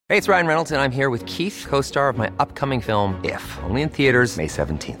Hey, it's Ryan Reynolds, and I'm here with Keith, co-star of my upcoming film, If, only in theaters May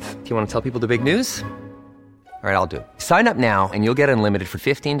 17th. Do you want to tell people the big news? All right, I'll do it. Sign up now and you'll get unlimited for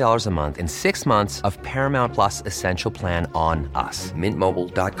 $15 a month and 6 months of Paramount Plus Essential Plan on us.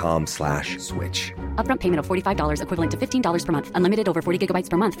 MintMobile.com/switch. Upfront payment of $45 equivalent to $15 per month. Unlimited over 40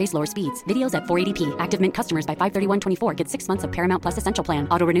 gigabytes per month. Face lower speeds. Videos at 480p. Active Mint customers by 531.24 get 6 months of Paramount Plus Essential Plan.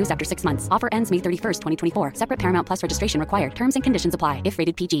 Auto renews after 6 months. Offer ends May 31st, 2024. Separate Paramount Plus registration required. Terms and conditions apply if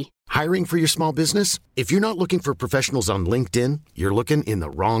rated PG. Hiring for your small business? If you're not looking for professionals on LinkedIn, you're looking in the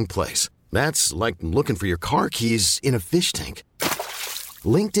wrong place. That's like looking for your car keys in a fish tank.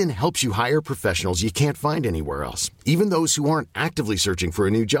 LinkedIn helps you hire professionals you can't find anywhere else, even those who aren't actively searching for a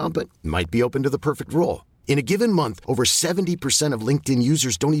new job but might be open to the perfect role. In a given month, over 70% of LinkedIn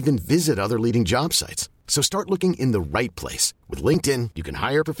users don't even visit other leading job sites. So start looking in the right place. With LinkedIn, you can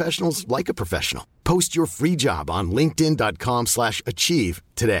hire professionals like a professional. Post your free job on linkedin.com/achieve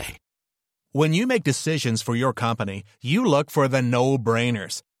today. When you make decisions for your company, you look for the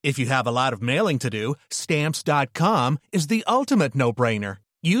no-brainers. If you have a lot of mailing to do, Stamps.com is the ultimate no-brainer.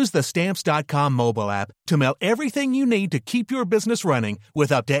 Use the Stamps.com mobile app to mail everything you need to keep your business running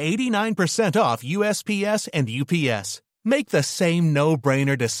with up to 89% off USPS and UPS. Make the same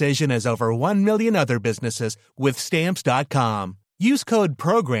no-brainer decision as over 1 million other businesses with Stamps.com. Use code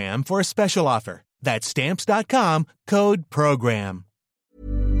PROGRAM for a special offer. That's Stamps.com, code PROGRAM.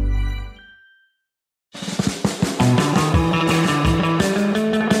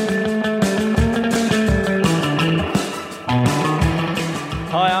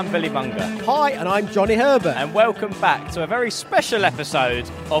 Hi, I'm Billy Munger. Hi, and I'm Johnny Herbert. And welcome back to a very special episode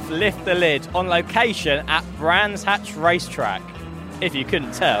of Lift the Lid on location at Brands Hatch Racetrack, if you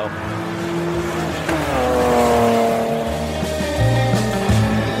couldn't tell.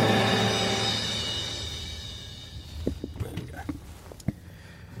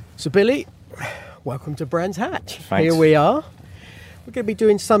 So, Billy, welcome to Brands Hatch. Thanks. Here we are. We're going to be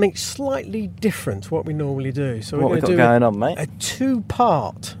doing something slightly different to what we normally do. So What we're we going to got do going on, mate? a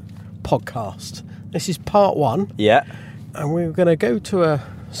two-part podcast. This is part one, Yeah. and we're going to go to a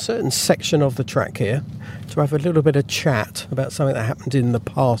certain section of the track here to have a little bit of chat about something that happened in the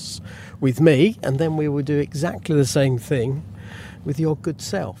past with me, and then we will do exactly the same thing with your good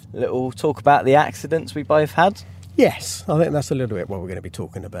self. Little talk about the accidents we both had. Yes, I think that's a little bit what we're going to be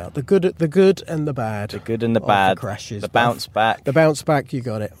talking about. The good and the bad. The good and the of bad. The crashes. The bounce back. The bounce back, you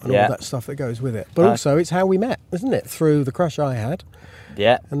got it. And Yeah. all that stuff that goes with it. But also, it's how we met, isn't it? Through the crash I had,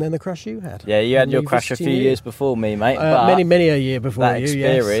 Yeah. and then the crash you had. Yeah, you had And your me crash a visiting few you. years before me, mate. but Many a year before that you,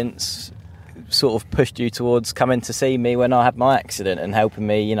 experience sort of pushed you towards coming to see me when I had my accident and helping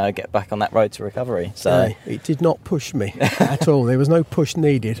me, get back on that road to recovery. yes. So It did not push me at all. There was no push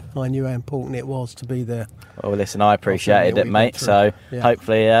needed. I knew how important it was to be there. well, listen, I appreciated what it, we mate. went through. So Yeah.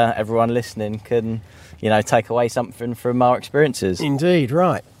 hopefully everyone listening can, take away something from our experiences. Indeed,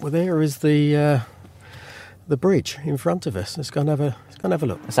 right. Well, there is the bridge in front of us. Let's go and have a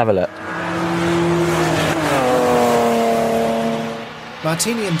look. Let's have a look.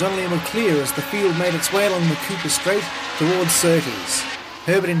 Martini and Donnelly were clear as the field made its way along the Cooper Straight towards Surtees.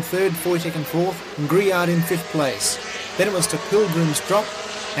 Herbert in third, Foytek in fourth, and Griard in fifth place. Then it was to Pilgrim's Drop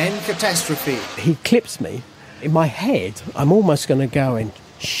and Catastrophe. He clips me. In my head, I'm almost going to go and,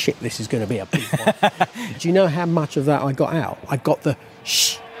 shit, this is going to be a big one. Do you know how much of that I got out? I got the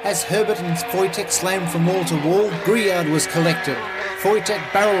shh. As Herbert and Foytek slammed from wall to wall, Griard was collected.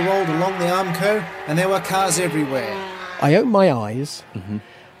 Foytek barrel rolled along the Armco, and there were cars everywhere. I opened my eyes,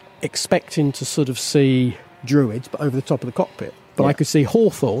 expecting to sort of see Druids, but over the top of the cockpit. But I could see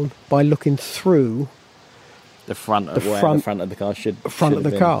Hawthorne by looking through The front of The front- the front of the car should front of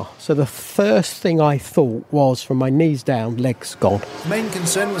the car. So the first thing I thought was, from my knees down, legs gone. The main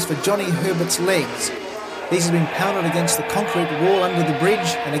concern was for Johnny Herbert's legs. These had been pounded against the concrete wall under the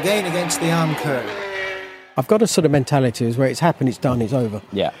bridge and again against the Armco. I've got a sort of mentality is where it's happened, it's done, it's over.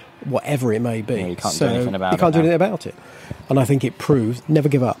 Yeah. Whatever it may be. Yeah, you can't do anything about You can't it do now. anything about it. And I think it proves never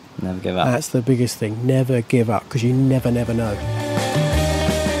give up. Never give up. That's the biggest thing. Never give up, because you never know.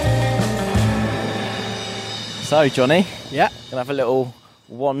 So, Johnny, Yeah. gonna have a little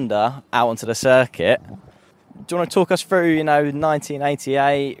wander out onto the circuit. Do you want to talk us through,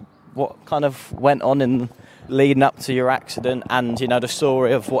 1988, what kind of went on in leading up to your accident, and the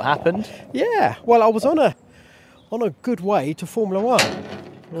story of what happened? Yeah. Well, I was on a good way to Formula One.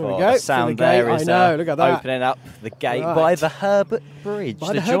 There we Oh, go. the sound To the gate. there is I know. Look at that. opening up the gate Right. by the Herbert Bridge. By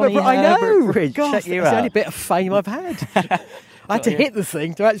the the Herbert Johnny I know. Herbert Bridge. Gosh, Check you that's the only out. bit of fame I've had. I had to hit the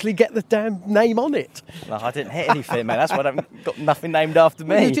thing to actually get the damn name on it. No, I didn't hit anything, mate. That's why I haven't got nothing named after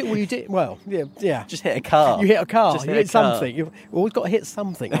me. You did. Well, yeah. Just hit a car. You hit a car. Just You hit something. You've always got to hit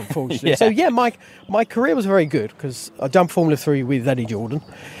something, unfortunately. So, my career was very good because I done Formula 3 with Eddie Jordan,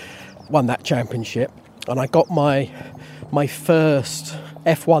 won that championship, and I got my first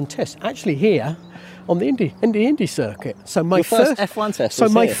F1 test, actually here on the Indy circuit. So my first F1 test. So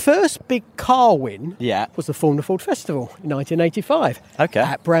my here. first big car win Yeah. was the Formula Ford Festival in 1985. Okay.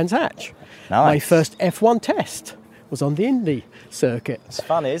 At Brands Hatch. Nice. My first F1 test was on the Indy circuit. It's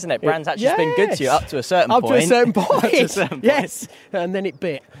funny, isn't it? Brands Hatch has been good to you up to a certain point. Up to a certain point. Up to a certain point. Yes. And then it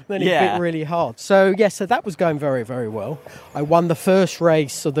bit. Then it bit really hard. So so that was going very, very well. I won the first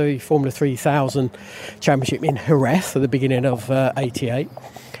race of the Formula 3000 Championship in Jerez at the beginning of 88.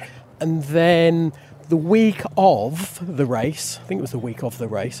 And then the week of the race, I think it was the week of the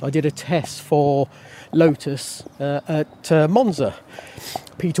race, I did a test for Lotus at Monza.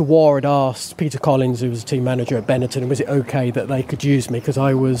 Peter Waugh had asked Peter Collins, who was the team manager at Benetton, was it okay that they could use me because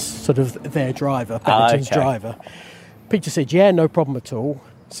I was sort of their driver, Benetton's driver. Peter said, yeah, no problem at all.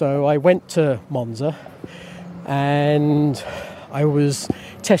 So I went to Monza and I was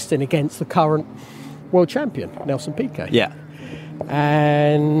testing against the current world champion, Nelson Piquet. Yeah.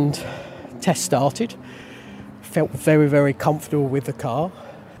 And test started. Felt very, very comfortable with the car.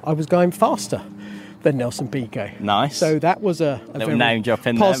 I was going faster than Nelson Piquet. Nice. So that was a little very name drop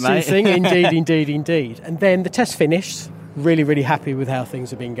in there, positive mate. thing. Indeed. And then the test finished. Really, really happy with how things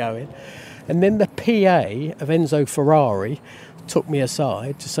have been going. And then the PA of Enzo Ferrari took me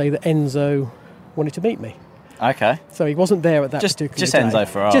aside to say that Enzo wanted to meet me. Okay. So he wasn't there at that particular just day. Enzo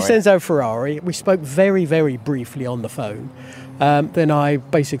Ferrari. Just Enzo Ferrari. We spoke very, very briefly on the phone. Then I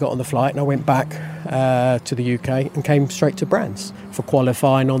basically got on the flight and I went back to the UK and came straight to Brands for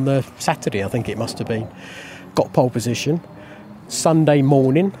qualifying on the Saturday, I think it must have been. Got pole position. Sunday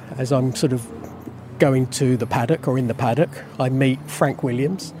morning, as I'm sort of going to the paddock or in the paddock, I meet Frank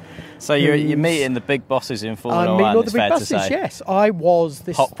Williams. So you're meeting the big bosses in Formula 1, all it's the big fair buses, to say. yes. I was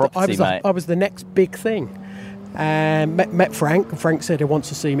this Hot property, mate. I was the next big thing. And met Frank. Frank said he wants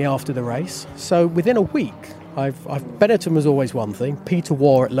to see me after the race. So within a week, Benetton was always one thing. Peter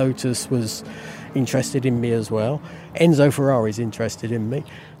Waugh at Lotus was interested in me as well. Enzo Ferrari's interested in me.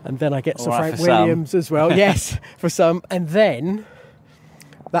 And then I get Sir Frank Williams as well. Yes, for some. And then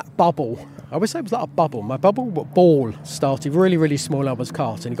that bubble, I would say it was like a bubble. My ball started really, really small. I was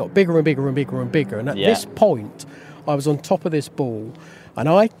karting. It got bigger and bigger and bigger and bigger. And at this point, I was on top of this ball. And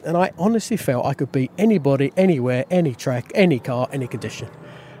I honestly felt I could beat anybody, anywhere, any track, any car, any condition.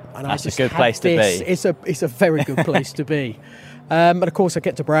 And that's a good place to be. It's a very good place to be. But of course, I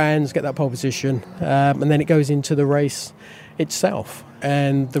get to Brands, get that pole position, and then it goes into the race itself.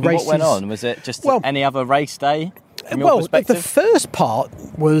 And the race. What went on? Was it just any other race day? From your Well, perspective? the first part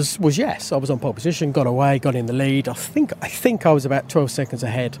was yes, I was on pole position, got away, got in the lead. I think I was about 12 seconds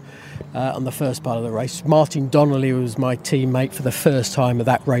ahead on the first part of the race. Martin Donnelly, who was my teammate for the first time of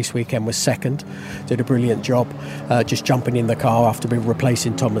that race weekend, was second. Did a brilliant job, just jumping in the car after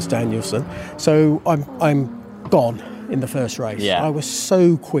replacing Thomas Danielson. So I'm gone in the first race. Yeah. I was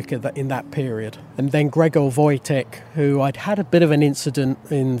so quick in that period. And then Gregor Wojtek, who I'd had a bit of an incident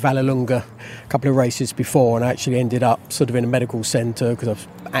in Vallelunga a couple of races before and actually ended up sort of in a medical centre because I've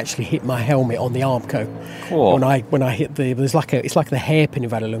actually hit my helmet on the Armco. Cool. When I hit it's like the hairpin in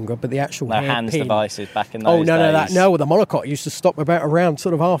Vallelunga, but the actual hairpin. hands devices back in those days. No, the monocot used to stop about around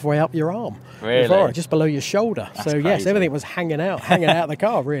sort of halfway up your arm. Really? Before, just below your shoulder. That's so yes, crazy. everything was hanging out of the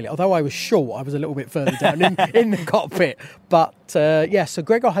car really. Although I was short, I was a little bit further down in the cockpit. But so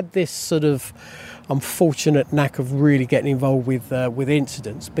Gregor had this sort of unfortunate knack of really getting involved with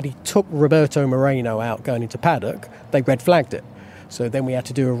incidents, but he took Roberto Moreno out going into paddock. They red flagged it, so then we had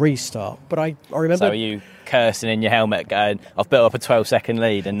to do a restart. But I remember. So you cursing in your helmet, going, "I've built up a 12-second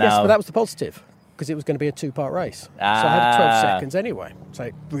lead," and now. Yes, but that was the positive, because it was going to be a two-part race. So I had 12 seconds anyway, so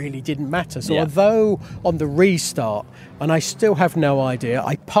it really didn't matter. So although on the restart, and I still have no idea,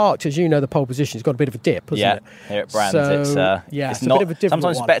 I parked, as you know, the pole position's got a bit of a dip, hasn't it? Yeah, here at Brands, so, it's a not, bit of a different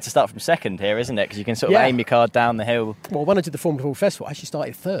sometimes one. it's better to start from second here, isn't it? Because you can sort of aim your car down the hill. Well, when I did the Formula Ford Festival, I actually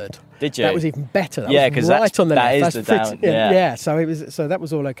started third. Did you? That was even better. That because was right on the that left. is That's the down. Yeah, so that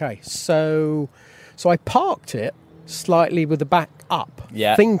was all okay. So I parked it slightly with the back up,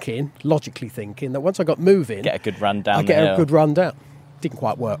 logically thinking that once I got moving, get a good run down. I get a good run down. Didn't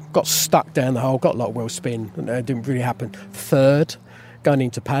quite work. Got stuck down the hole. Got a lot of wheel spin. And it didn't really happen. Third going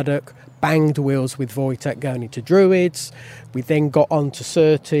into paddock, banged wheels with Wojtek going into Druids. We then got on to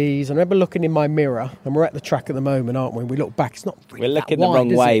Surtees. I remember looking in my mirror, and we're at the track at the moment, aren't we? We look back, it's not really We're looking that the wide,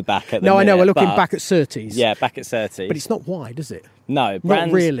 wrong is way it? back at the No, I know, we're minute, looking but- back at Surtees. Yeah, back at 30. But it's not wide, is it? No,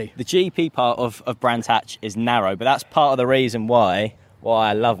 Not really. The GP part of Brands Hatch is narrow, but that's part of the reason why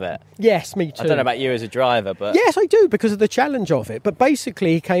I love it. Yes, me too. I don't know about you as a driver, but Yes, I do, because of the challenge of it. But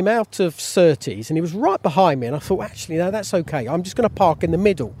basically, he came out of Surtees and he was right behind me, and I thought, actually, no, that's okay. I'm just going to park in the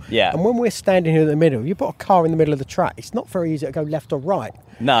middle. Yeah. And when we're standing here in the middle, you put a car in the middle of the track. It's not very easy to go left or right.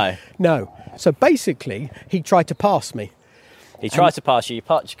 no. No. So basically, he tried to pass me. He tried to pass you. You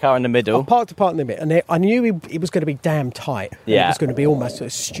parked your car in the middle. I parked the part in the middle, and I knew it was going to be damn tight. And Yeah. It was going to be almost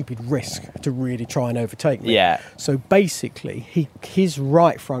a stupid risk to really try and overtake me. Yeah. So basically, his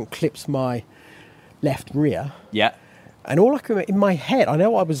right front clips my left rear. Yeah. And all I could, in my head, I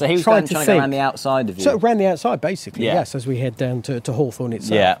know I was So he was trying trying to to think. go around the outside of you. So around the outside, basically, Yeah. yes, as we head down to Hawthorne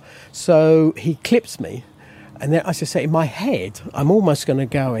itself. Yeah. So he clips me, and then, as I say, in my head, I'm almost going to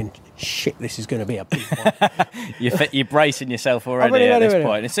go and, shit, this is going to be a big one. You're bracing yourself already Already, at this already.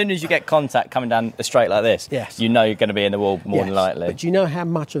 point. As soon as you get contact coming down a straight like this, Yes. you know you're going to be in the wall more than Yes. likely. But do you know how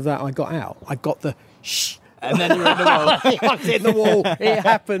much of that I got out? I got the shh. And then you're in the wall. I was in the wall. It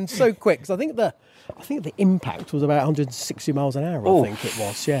happened so quick. 'Cause I think the impact was about 160 miles an hour. Oof. I think it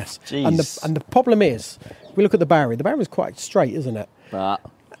was. Yes. Jeez. And the problem is, if we look at the barrier. The barrier is quite straight, isn't it? But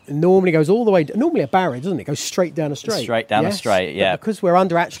It normally goes all the way. Normally a barrier, doesn't it? Goes straight down a straight. Straight down a Yes. straight, yeah. But because we're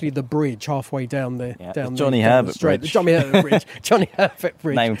under actually the bridge, halfway down the Yeah, down the Johnny down the Herbert straight. Bridge. The Johnny Herbert Bridge. Johnny Herbert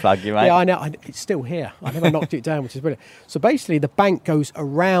Bridge. Name plug you, mate. Yeah, I know. It's still here. I never knocked it down, which is brilliant. So basically, the bank goes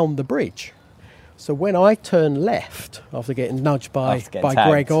around the bridge. So when I turn left after getting nudged by After getting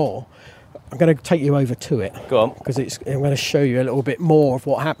Greg tagged. Orr, I'm going to take you over to it. Go on. Because I'm going to show you a little bit more of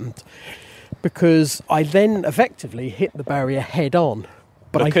what happened. Because I then effectively hit the barrier head on.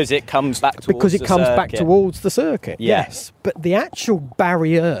 But because it comes back towards because it the comes back circuit. towards the circuit. Yeah. Yes. But the actual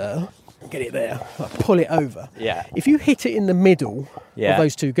barrier, get it there, I pull it over. Yeah. If you hit it in the middle Yeah. of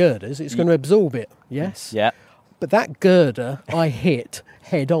those two girders, it's going to absorb it. Yes. Yeah. But that girder I hit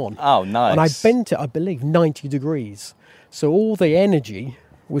head on. Oh, nice. And I bent it, I believe, 90 degrees. So all the energy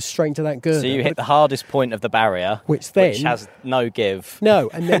was straight to that girder. So you hit the hardest point of the barrier, Which then- has no give. No,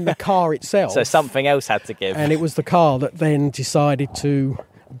 and then the car itself. So something else had to give. And it was the car that then decided to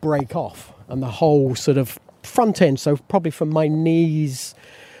break off, and the whole sort of front end, so probably from my knees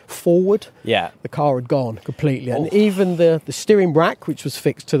forward, Yeah. the car had gone completely. And even the steering rack, which was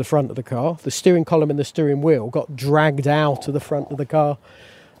fixed to the front of the car, the steering column and the steering wheel got dragged out to the front of the car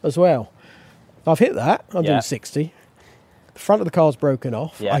as well. I've hit that, 160. The front of the car's broken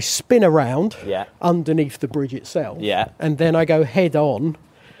off. Yeah. I spin around Yeah. underneath the bridge itself. Yeah. And then I go head on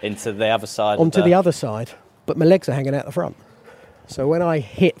Into the other side. onto the other side, but my legs are hanging out the front. So when I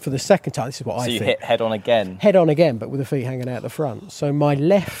hit for the second time, this is what I So you think. hit head on again. Head on again, but with the feet hanging out the front. So my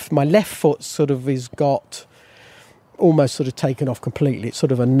left foot sort of is got almost sort of taken off completely. It's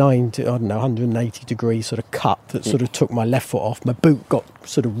sort of a 180 degree sort of cut that sort of took my left foot off. My boot got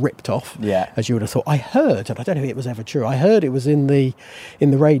sort of ripped off, Yeah. as you would have thought. I heard, and I don't know if it was ever true, I heard it was in the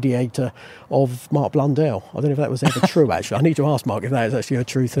radiator of Mark Blundell. I don't know if that was ever true, actually. I need to ask Mark if that is actually a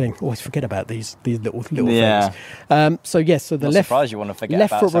true thing. Always forget about these little Yeah. things. So yes, so the Not left surprised you want to forget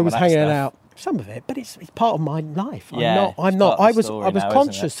left about foot some of was that hanging stuff. out. Some of it, but it's part of my life. Yeah, I'm it's not. part of I the was story I was now, isn't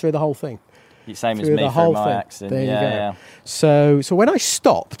conscious it? through the whole thing. Same as Through me the through whole my thing. accident. There you yeah, go. yeah. So when I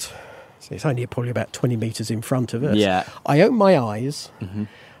stopped, so it's only probably about 20 metres in front of us. Yeah. I opened my eyes,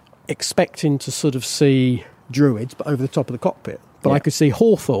 expecting to sort of see Druids, but over the top of the cockpit. But Yeah. I could see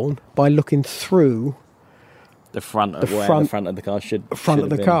Hawthorne by looking through The front of The where front- the front of the car should the front should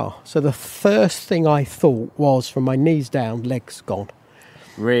of the have car. So the first thing I thought was, from my knees down, legs gone.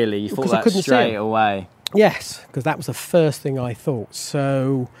 been. Really, you thought Because I that couldn't see straight it. away. Yes, because that was the first thing I thought.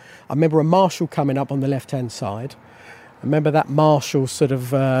 So I remember a marshal coming up on the left-hand side. I remember that marshal sort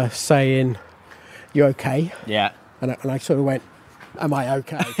of saying, "You okay?" Yeah. And I sort of went, "Am I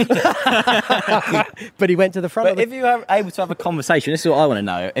okay?" But he went to the front But of the... if you were able to have a conversation, this is what I want to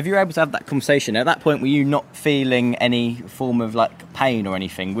know. If you were able to have that conversation, at that point, were you not feeling any form of like pain or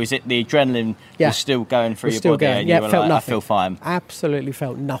anything? Was it the adrenaline Yeah. was still going through Was your still body going. and Yeah, you were felt like, nothing. I feel fine? Absolutely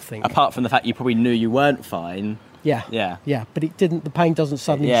felt nothing. Apart from the fact you probably knew you weren't fine. Yeah. Yeah. Yeah, but it didn't. The pain doesn't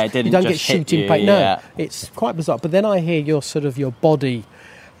suddenly... Yeah, it didn't You don't get just hit shooting you, pain. No, yeah. it's quite bizarre. But then I hear your body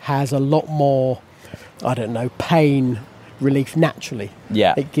has a lot more, I don't know, pain relief naturally.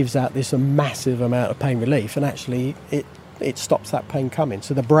 Yeah. It gives out this massive amount of pain relief, and actually it stops that pain coming.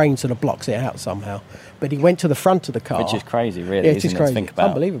 So the brain sort of blocks it out somehow. but he went to the front of the car. Which is crazy, really, Yeah, it is isn't it, crazy. to think about?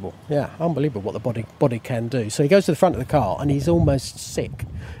 Unbelievable. Yeah, unbelievable what the body can do. So he goes to the front of the car and he's almost sick,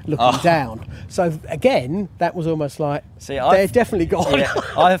 looking down. So again, that was almost like they're definitely gone. Yeah,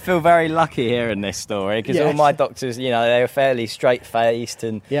 I feel very lucky hearing this story because all my doctors, they were fairly straight-faced,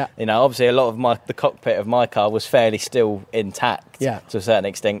 and obviously a lot of the cockpit of my car was fairly still intact to a certain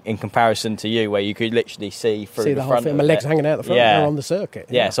extent in comparison to you, where you could literally see through the front. My legs hanging out the front. They're on the circuit.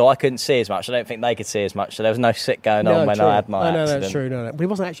 Yeah, so I couldn't see as much. I don't think they could see as much. So there was no sick going on when I had my accident. No, that's true. No. But he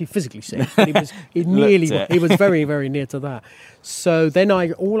wasn't actually physically sick. But he was very, very near to that. So then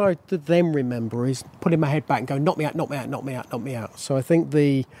all I did then remember is putting my head back and going, knock me out, knock me out, knock me out, knock me out. So I think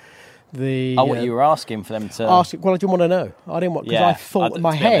what you were asking for them to ask? Well, I didn't want to know. I didn't want, because I thought in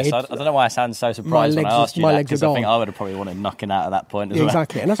my head. Honest, I don't know why I sound so surprised when I asked you that, because I think I would have probably wanted knocking out at that point as well.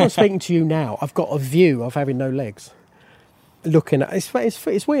 Exactly, and as I'm speaking to you now, I've got a view of having no legs. Looking at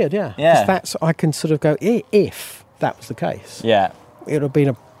it's weird, yeah. That's I can sort of go, if that was the case, it would have been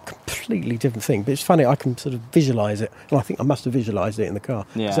a completely different thing. But it's funny, I can sort of visualise it, and I think I must have visualised it in the car.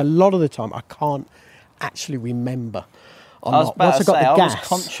 Because a lot of the time I can't actually remember. I was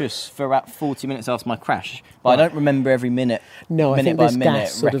conscious for about 40 minutes after my crash, but I don't remember every minute. No, I think by this minute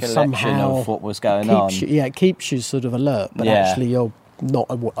gas sort of recollection somehow of what was going on. It keeps you sort of alert, but actually you're not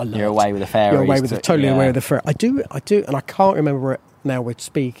alert. You're away with the fairies. You're away with totally away with the fairies. I do, and I can't remember it now we're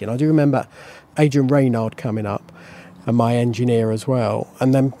speaking. I do remember Adrian Reynard coming up, and my engineer as well,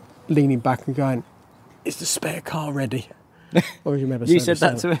 and then leaning back and going, "Is the spare car ready?" Or you remember? You said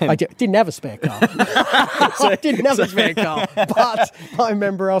that to him. I didn't have a spare car. I didn't have a spare car, but I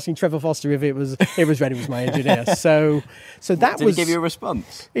remember asking Trevor Foster if it was ready. Was my engineer. So that did was. Did he give you a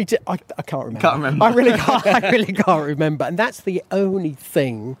response? He did, I can't remember. I really can't remember, and that's the only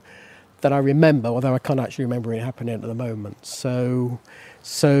thing that I remember. Although I can't actually remember it happening at the moment. So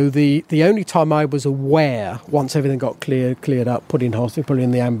the only time I was aware, once everything got cleared up, put in hospital, put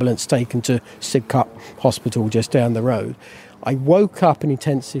in the ambulance, taken to Sidcup Hospital just down the road, I woke up in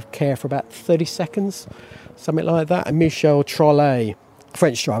intensive care for about 30 seconds, something like that. And Michel Trollet,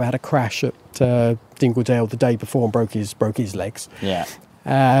 French driver, had a crash at Dingledale the day before and broke his legs. Yeah.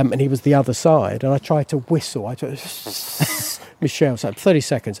 And he was the other side, and I tried to whistle. Michel said 30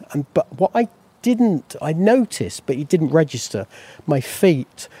 seconds, but what I noticed, but it didn't register. My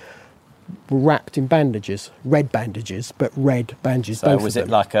feet were wrapped in bandages, red bandages, but red bandages. So was it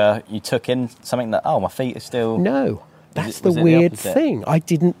like you took in something that, my feet are still... No, that's the weird thing. I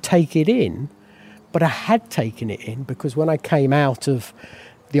didn't take it in, but I had taken it in, because when I came out of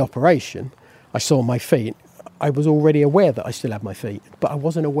the operation, I saw my feet. I was already aware that I still had my feet, but I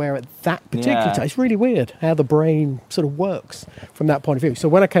wasn't aware at that particular time. It's really weird how the brain sort of works from that point of view. So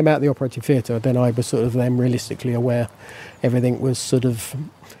when I came out of the operating theatre, then I was sort of then realistically aware everything was sort of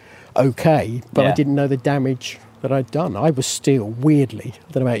okay, but I didn't know the damage that I'd done. I was still, weirdly,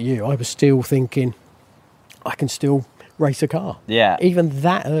 I don't know about you, I was still thinking, I can still race a car. Yeah. Even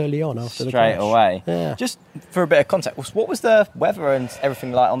that early on after the crash. Straight away. Yeah. Just for a bit of context, what was the weather and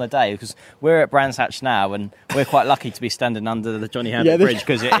everything like on the day? Because we're at Brands Hatch now, and we're quite lucky to be standing under the Johnny Herbert Bridge,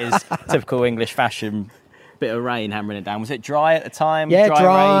 because it is typical English fashion. Bit of rain hammering it down. Was it dry at the time? Yeah,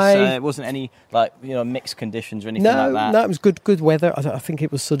 dry. Race? It wasn't any mixed conditions or anything like that. No, it was good weather. I think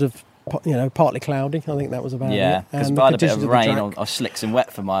it was sort of partly cloudy. I think that was about it. Yeah, because I had a bit of rain. I was slicks and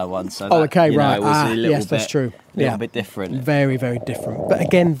wet for my one. So right. It was a little bit, that's true. A little bit different. Very, very different. But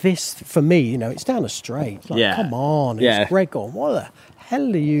again, this, for me, it's down a straight. Come on. It's Gregor. What the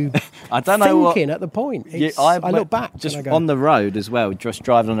hell are you thinking at the point? I look back. Just on the road as well, just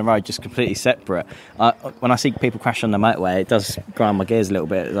driving on the road, just completely separate. When I see people crash on the motorway, it does grind my gears a little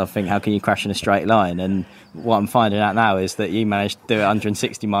bit. I think, how can you crash in a straight line? And what I'm finding out now is that you managed to do it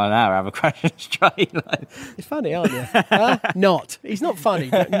 160 mile an hour, have a crash in a straight line. It's funny, aren't you? Not. He's not funny.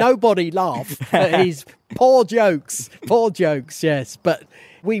 But nobody laughed at his poor jokes. Poor jokes, yes. But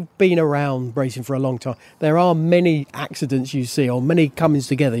we've been around racing for a long time. There are many accidents you see, or many comings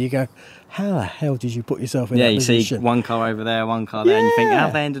together. You go, how the hell did you put yourself in that position? Yeah, you see one car over there, one car there, and you think, how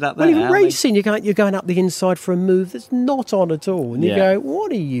have they ended up there? Well, even racing, you're going up the inside for a move that's not on at all. And you go, what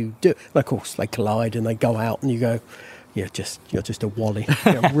are you doing? And of course, they collide and they go out, and you go, you're just a wally.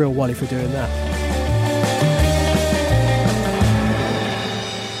 You're a real wally for doing that.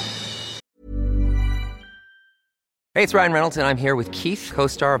 Hey, it's Ryan Reynolds, and I'm here with Keith,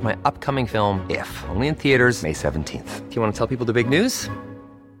 co-star of my upcoming film, If, only in theaters May 17th. Do you want to tell people the big news?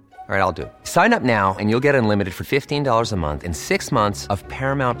 All right, I'll do it. Sign up now and you'll get unlimited for $15 a month and 6 months of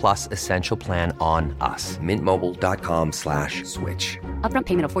Paramount Plus Essential Plan on us. MintMobile.com/switch. Upfront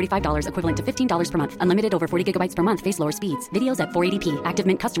payment of $45 equivalent to $15 per month. Unlimited over 40 gigabytes per month. Face lower speeds. Videos at 480p. Active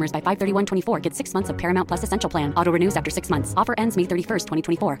Mint customers by 531.24 get 6 months of Paramount Plus Essential Plan. Auto renews after 6 months. Offer ends May 31st,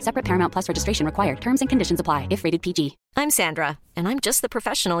 2024. Separate Paramount Plus registration required. Terms and conditions apply if rated PG. I'm Sandra, and I'm just the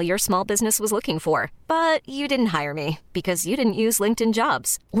professional your small business was looking for. But you didn't hire me because you didn't use LinkedIn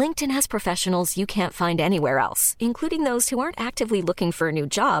Jobs. LinkedIn has professionals you can't find anywhere else, including those who aren't actively looking for a new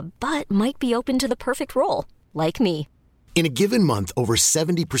job, but might be open to the perfect role, like me. In a given month, over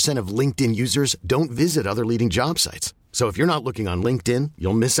 70% of LinkedIn users don't visit other leading job sites. So if you're not looking on LinkedIn,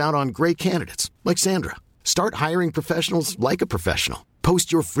 you'll miss out on great candidates like Sandra. Start hiring professionals like a professional.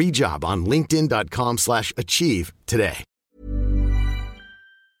 Post your free job on linkedin.com/achieve today.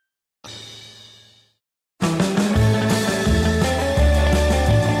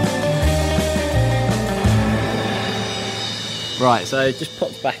 Right, so just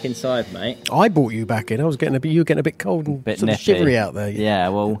popped back inside, mate. I brought you back in. You were getting a bit cold and Bit sort of nippy. shivery out there. Yeah,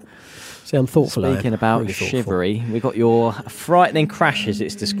 well, See, I'm thoughtful. speaking about Really thoughtful. shivery, we got your frightening crash, as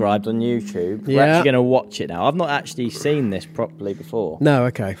it's described on YouTube. We're Yeah. actually going to watch it now. I've not actually seen this properly before. No,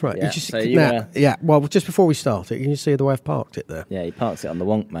 okay, right. Yeah, You just, so you now, wanna- yeah. Well, just before we start it, can you see the way I've parked it there? Yeah, he parks it on the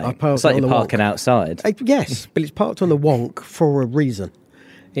wonk, mate. I parked It's like it on you're the parking wonk. outside. Yes, but it's parked on the wonk for a reason.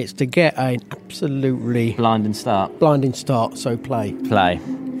 It's to get an absolutely Blind and start. blinding start. So play. Play.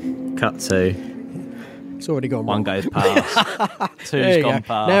 Cut to. It's already gone. One wrong. goes past. There Two's you gone go.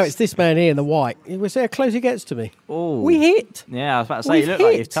 past. Now it's this man here in the white. You see how close he gets to me. Ooh. We hit. Yeah, I was about to say, We've you look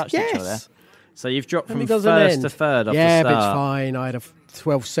like hit, you've touched yes. each other. So you've dropped And from it doesn't first end. to third off yeah, the but it's start. fine. I had a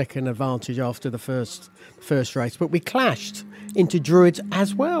 12-second advantage after the first race, but we clashed into Druids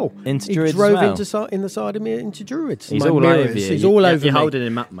as well. Into he Druids as drove well? in the side of me into Druids. He's My all mirrors, over you. He's all over You're me. holding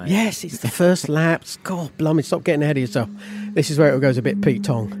him up, mate. Yes, it's the first lap. God, blimey, stop getting ahead of yourself. This is where it goes a bit Pete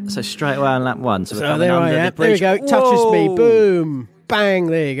Tong. So straight away on lap one. So, we're So coming there I under am. the There we bridge. go. Touches me. Whoa. Boom. Bang.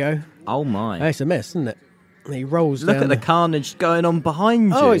 There you go. Oh my. That's a mess, isn't it? And he rolls Look down at the carnage going on behind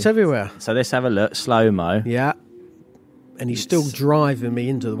you. Oh, it's everywhere. So let's have a look. Slow-mo. Yeah. And he's still driving me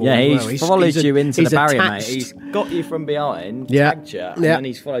into the wall. Yeah, as he's well. followed you into the he's barrier, attached. mate. He's got you from behind, Yeah. tagged you, and Yeah. then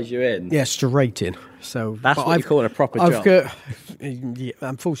he's followed you in. Yeah, straight in. So That's but what you call a proper job. I've got, yeah,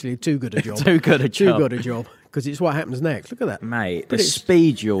 unfortunately, too good a job. Too good a job. Too good a job. Because it's what happens next. Look at that. Mate, But the it's-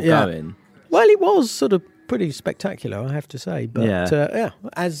 speed you're yeah. going. Well, it was sort of pretty spectacular, I have to say. But Yeah.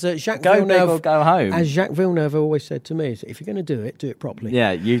 as Jacques Go big Villeneuve, or go home. As Jacques Villeneuve always said to me, is if you're going to do it properly.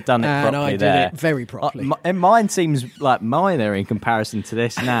 Yeah, you've done it And properly I did there. it very properly. And mine seems like minor in comparison to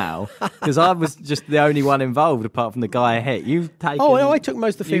this now, because I was just the only one involved apart from the guy I hit. You've taken. Oh, no, I took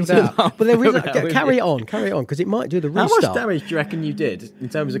most of the you field took out. the whole But there is field out with carry you. on, because it might do the How restart. much damage do you reckon you did in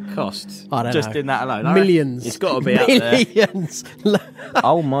terms of cost? I don't just know. in that alone. I reckon Millions. It's got to be up there. Millions.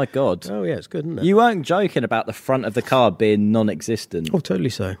 Oh my god. Oh, yeah, it's good, isn't it? You weren't joking about the front of the car being non-existent. Oh,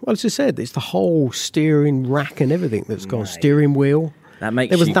 totally so. Well, as I said, it's the whole steering rack and everything that's gone. Steering wheel. That makes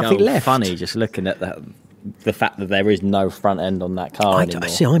There was you nothing go left. funny just looking at the fact that there is no front end on that car anymore.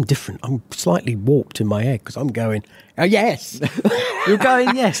 See, I'm different. I'm slightly warped in my head because I'm going, oh, yes. You're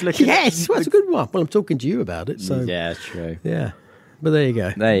going, yes, looking Yes, well, that's a good one. Well, I'm talking to you about it, so Yeah, true. yeah. But there you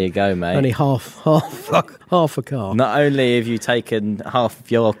go. There you go, mate. Only half a car. Not only have you taken half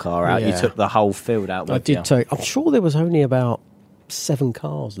of your car out, you Yeah. took the whole field out with I did you. take. I'm sure there was only about 7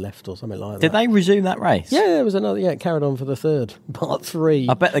 cars left or something like that. Did they resume that race? Yeah, there was another. Yeah, it carried on for the third, part 3.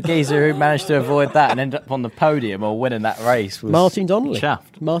 I bet the geezer who managed to avoid that and end up on the podium or winning that race was Martin Donnelly.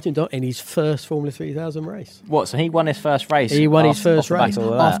 chuffed. Martin Donnelly in his first Formula 3000 race. What, so he won his first race? He won his off first the back race of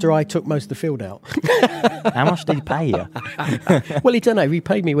all that? after I took most of the field out. How much did he pay you? Well, he don't know. He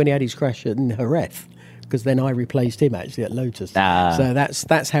paid me when he had his crash in Jerez, because then I replaced him actually at Lotus. Ah. So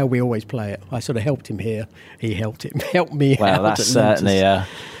that's how we always play it. I sort of helped him here. He helped me Well, out that's at Lotus. certainly a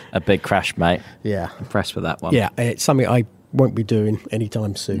big crash, mate. Yeah. Impressed with that one. Yeah, it's something I won't be doing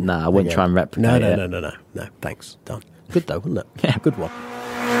anytime soon. No, I wouldn't Again. try and replicate it. No, thanks. Done. Good though, wasn't it? Yeah. Good one.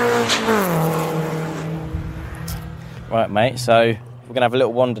 Right, mate. So we're going to have a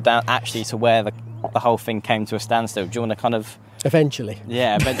little wander down actually to where the whole thing came to a standstill. Do you want to kind of... Eventually.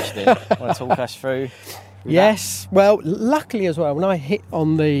 Yeah, eventually. Want to talk us through? Yes. Well, luckily as well, when I hit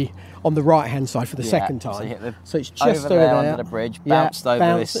on the right hand side for the Yeah, second so time, you hit the- so it's just over over there there under the bridge, bounced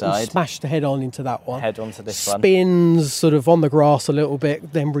over this and side. smashed head on into that one. Head onto this one. Spins sort of on the grass a little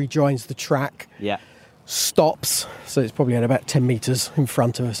bit, then rejoins the track. Yeah. Stops, so it's probably at about 10 metres in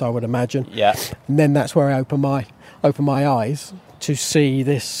front of us, I would imagine. Yeah. And then that's where I open my eyes to see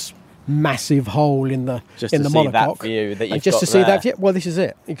this massive hole in the Just in to the see that monocoque. view that you've and just got to see there. that view. Well, this is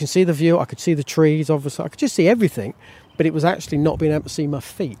it. You can see the view. I could see the trees. Obviously, I could just see everything, but it was actually not being able to see my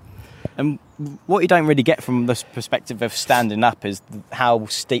feet. And what you don't really get from the perspective of standing up is how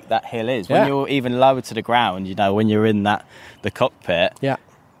steep that hill is. When you're even lower to the ground, you know, when you're in the cockpit,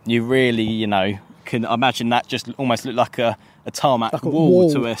 you really, you know, can imagine that just almost look like a tarmac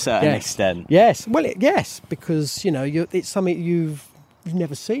wall to a certain extent. Yes, well, yes, because, you know, it's something you've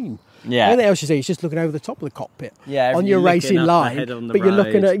never seen. Yeah. Everything else you see is just looking over the top of the cockpit on your racing line, but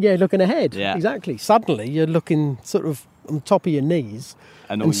you're looking ahead. Yeah. Exactly. Suddenly you're looking sort of on the top of your knees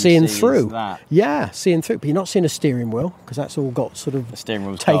and all seeing you see through. is that. Yeah, seeing through. But you're not seeing a steering wheel because that's all got sort of the steering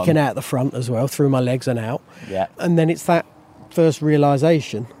wheel's taken gone out the front as well, through my legs and out. Yeah. And then it's that first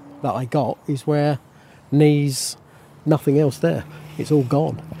realisation that I got is where knees, nothing else there. It's all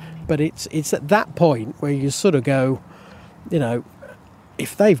gone. But it's at that point where you sort of go, you know,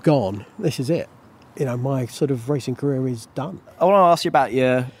 if they've gone, this is it. You know, my sort of racing career is done. I want to ask you about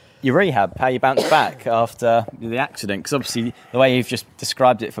your rehab, how you bounced back after the accident, because obviously the way you've just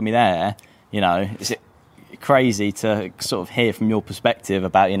described it for me there, you know, is it crazy to sort of hear from your perspective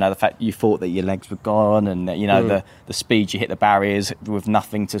about, you know, the fact you thought that your legs were gone and, you know, the speed you hit the barriers with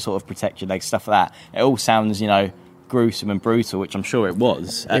nothing to sort of protect your legs, stuff like that. It all sounds, you know, gruesome and brutal, which I'm sure it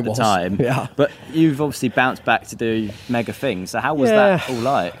was at the time. Yeah. But you've obviously bounced back to do mega things. So how was that all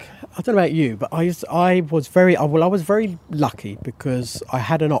like? I don't know about you, but I was very lucky because I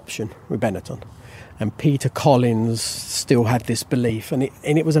had an option with Benetton, and Peter Collins still had this belief, and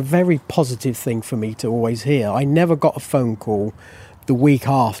it was a very positive thing for me to always hear. I never got a phone call the week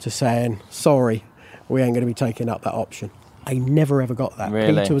after saying, sorry, we ain't going to be taking up that option. I never ever got that.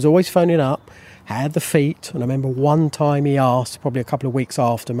 Really? Peter was always phoning up, had the feet, and I remember one time he asked, probably a couple of weeks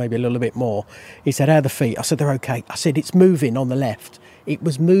after, maybe a little bit more, he said, how are the feet? I said, they're okay. I said, it's moving on the left. It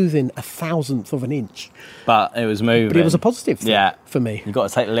was moving 1/1000 of an inch. But it was moving. But it was a positive thing for me. You've got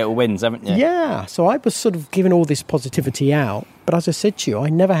to take the little wins, haven't you? Yeah, so I was sort of giving all this positivity out, but as I said to you, I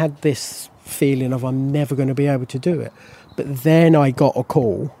never had this feeling of I'm never going to be able to do it. But then I got a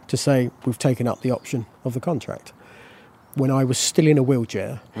call to say, we've taken up the option of the contract. When I was still in a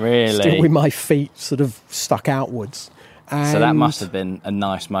wheelchair. Really? Still with my feet sort of stuck outwards. So that must have been a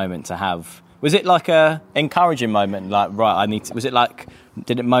nice moment to have. Was it like a encouraging moment? Like, right, was it like,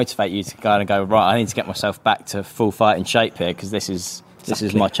 did it motivate you to kind of go, right, I need to get myself back to full fighting shape here because this is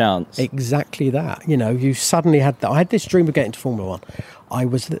my chance? Exactly that. You know, you suddenly had that. I had this dream of getting to Formula One. I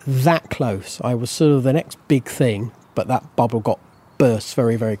was that close. I was sort of the next big thing, but that bubble got burst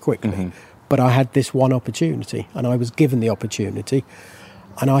very, very quickly. Mm-hmm. But I had this one opportunity, and I was given the opportunity,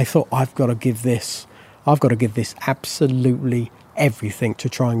 and I thought, I've got to give this absolutely everything to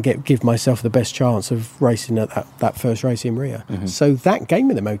try and give myself the best chance of racing at that first race in Rio. Mm-hmm. So that gave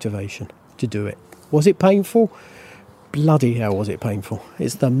me the motivation to do it. Was it painful? Bloody hell was it painful.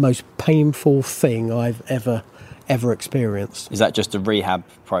 It's the most painful thing I've ever experienced. Is that just a rehab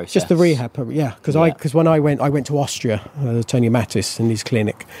process? Just the rehab, yeah. Because when I went to Austria, Tony Mattis in his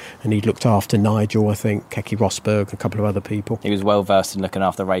clinic, and he looked after Nigel, I think, Keke Rosberg, a couple of other people. He was well versed in looking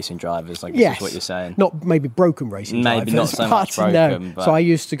after racing drivers, I guess is what you're saying. Not maybe broken racing drivers. Maybe not so much broken. No. But... So I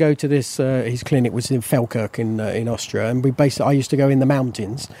used to go to this, his clinic was in Falkirk in Austria, and I used to go in the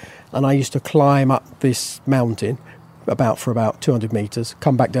mountains, and I used to climb up this mountain for about 200 metres,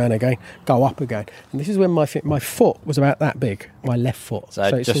 come back down again, go up again. And this is when my foot was about that big, my left foot.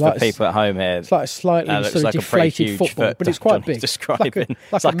 So just for people at home here, it's like a slightly sort of deflated football, but it's quite big. Describing.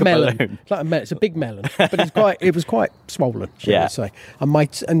 Like a melon. Balloon. Like a melon. It's a big melon, but it was quite swollen, shall we say.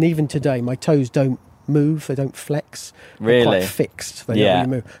 And even today, my toes don't move, they don't flex. Really? They're quite fixed, they don't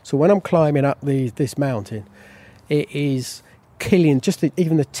really move. So when I'm climbing up this mountain, it is killing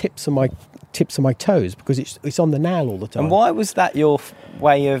even the tips of my toes, because it's on the nail all the time. And why was that your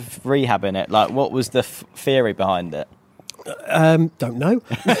way of rehabbing it? Like, what was the theory behind it? Don't know.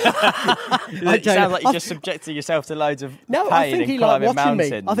 It sounds like you just subjected yourself to loads of pain I think and he liked climbing watching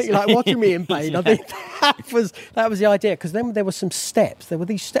mountains. me. I think he liked watching me in pain. I think that was the idea, because then there were some steps. There were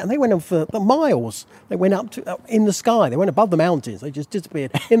these steps, and they went on for miles. They went up in the sky. They went above the mountains. They just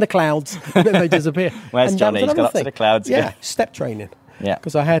disappeared in the clouds, and then they disappeared. Where's Johnny? He's got up to the clouds again. Yeah, step training. Yeah,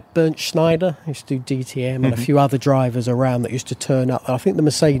 because I had Bernd Schneider, who used to do DTM, and a few other drivers around that used to turn up. I think the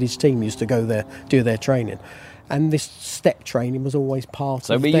Mercedes team used to go there, do their training. And this step training was always part of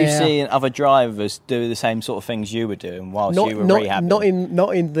their... So were you seeing other drivers do the same sort of things you were doing whilst you were rehabbing?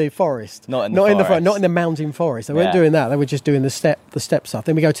 Not in the forest. Not in the mountain forest. They weren't doing that. They were just doing the step stuff.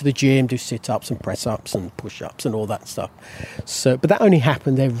 Then we go to the gym, do sit-ups and press-ups and push-ups and all that stuff. So, but that only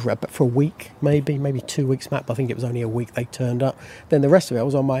happened for a week, maybe 2 weeks, Matt. I think it was only a week they turned up. Then the rest of it I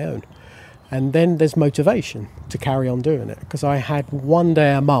was on my own. And then there's motivation to carry on doing it, because I had one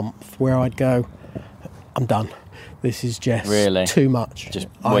day a month where I'd go, I'm done. this is just Really? too much. Just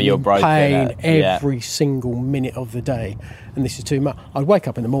I'm where you're in broken pain at, every single minute of the day, and this is too much. I'd wake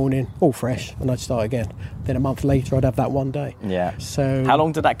up in the morning all fresh and I'd start again. Then a month later I'd have that one day. Yeah. So how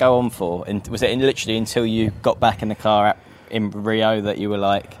long did that go on for? Was it literally until you got back in the car in Rio that you were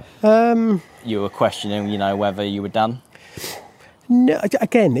like, you were questioning, you know, whether you were done? No,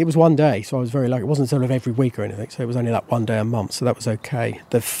 again, it was one day, so I was very lucky. It wasn't sort of every week or anything, so it was only that one day a month, so that was okay.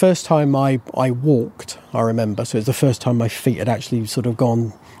 The first time I walked, I remember, so it was the first time my feet had actually sort of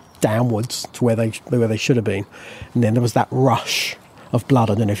gone downwards to where they should have been. And then there was that rush of blood.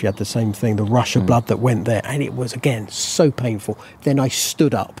 I don't know if you had the same thing, the rush of blood that went there. And it was, again, so painful. Then I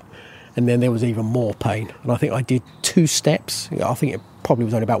stood up, and then there was even more pain. And I think I did 2 steps. I think it probably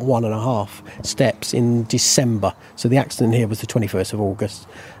was only about 1.5 steps in December. So the accident here was the 21st of August,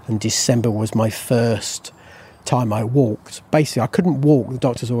 and December was my first time I walked. Basically, I couldn't walk. The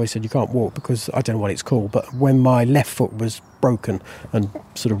doctors always said you can't walk because I don't know what it's called, but when my left foot was broken and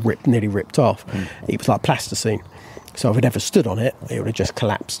sort of nearly ripped off, it was like plasticine. So if I'd ever stood on it, it would have just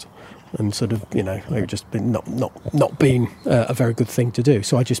collapsed. And sort of, you know, it would just been not being a very good thing to do.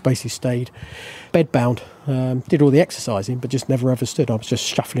 So I just basically stayed bedbound, did all the exercising, but just never ever stood. I was just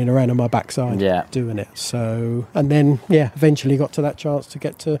shuffling around on my backside doing it. So, and then, eventually got to that chance to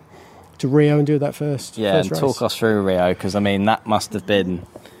get to Rio and do that first race. Talk us through Rio, because, I mean, that must have been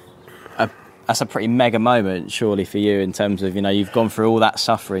that's a pretty mega moment, surely, for you, in terms of, you know, you've gone through all that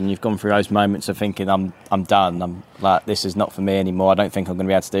suffering, you've gone through those moments of thinking, I'm done, I'm like, this is not for me anymore, I don't think I'm going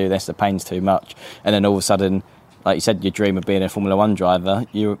to be able to do this, the pain's too much. And then all of a sudden, like you said, your dream of being a Formula 1 driver,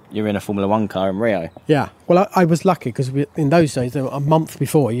 you're in a Formula 1 car in Rio. Yeah, well, I was lucky because in those days, a month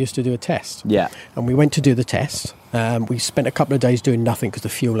before, I used to do a test. Yeah. And we went to do the test. We spent a couple of days doing nothing because the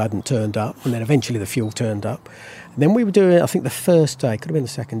fuel hadn't turned up, and then eventually the fuel turned up. And then we were doing, I think the first day, could have been the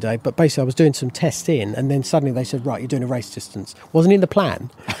second day, but basically I was doing some tests in, and then suddenly they said, right, you're doing a race distance. Wasn't in the plan,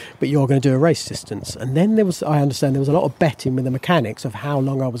 but you're going to do a race distance. And then I understand there was a lot of betting with the mechanics of how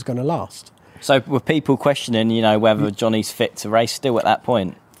long I was going to last. So were people questioning, you know, whether Johnny's fit to race still at that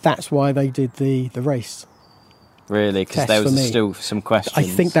point? That's why they did the race. Really? Because there was still some questions. I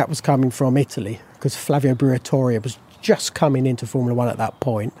think that was coming from Italy, because Flavio Briatore was just coming into Formula 1 at that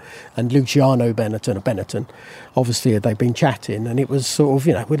point, and Luciano Benetton, obviously they'd been chatting, and it was sort of,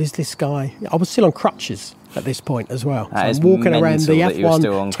 you know, what is this guy? I was still on crutches at this point as well. So I'm walking around the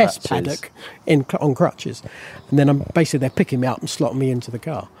F1 test paddock on crutches, and then they're picking me up and slotting me into the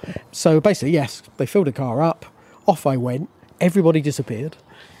car. So basically, yes, they filled the car up, off I went, everybody disappeared,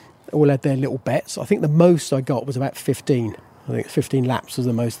 all had their little bets. I think the most I got was about 15. I think 15 laps was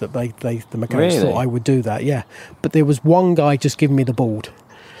the most that the mechanics thought I would do that, yeah. But there was one guy just giving me the board,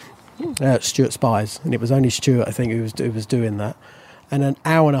 Stuart Spies, and it was only Stuart, I think, who was doing that. And an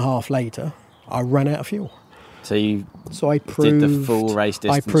hour and a half later, I ran out of fuel. So I proved, did the full race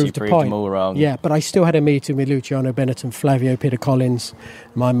distance, you proved them all wrong. Yeah, but I still had a meeting with Luciano Benetton, Flavio, Peter Collins,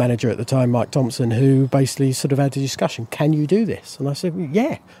 my manager at the time, Mike Thompson, who basically sort of had a discussion, can you do this? And I said,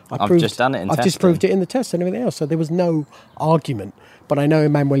 yeah. I've just done it in testing. I've just proved it in the test and everything else. So there was no argument. But I know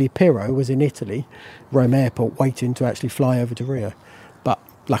Emanuele Pirro was in Italy, Rome Airport, waiting to actually fly over to Rio. But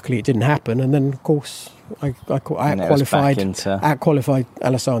luckily it didn't happen. And then, of course, I out-qualified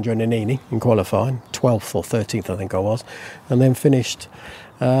Alessandro Nannini in qualifying, 12th or 13th I think I was, and then finished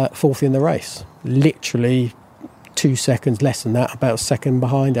 4th in the race. Literally 2 seconds less than that, about a second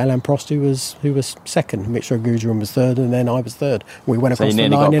behind Alain Prost, who was second. Mitchell Gudrun was third, and then I was third. We went across the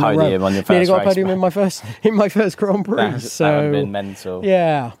line in a row. On your first nearly got a race, podium in my first Grand Prix. That would have been mental.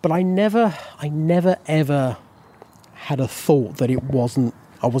 Yeah, but I never ever had a thought that I wasn't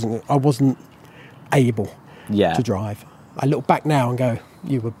able to drive. I look back now and go,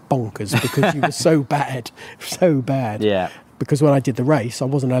 you were bonkers because you were so bad. Yeah. Because when I did the race, I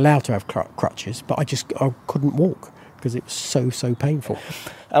wasn't allowed to have crutches, but I couldn't walk because it was so painful.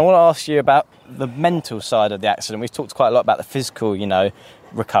 I want to ask you about the mental side of the accident. We've talked quite a lot about the physical, you know,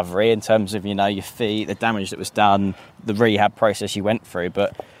 recovery in terms of, you know, your feet, the damage that was done, the rehab process you went through.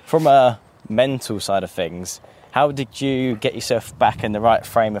 But from a mental side of things, how did you get yourself back in the right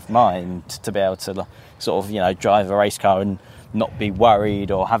frame of mind to be able to sort of, you know, drive a race car and not be worried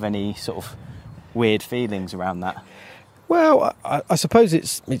or have any sort of weird feelings around that? Well, I suppose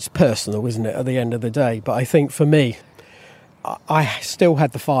it's personal, isn't it, at the end of the day? But I think for me, I still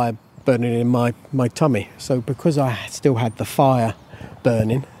had the fire burning in my tummy. So because I still had the fire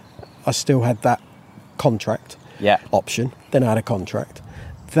burning, I still had that contract option. Then I had a contract.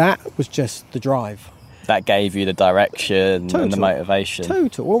 That was just the drive. that gave you the direction and the motivation.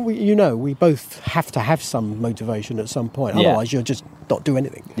 Total. Well, we both have to have some motivation at some point. Otherwise, you'll just not do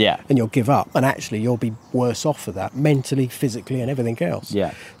anything. Yeah. And you'll give up. And actually, you'll be worse off for that, mentally, physically, and everything else.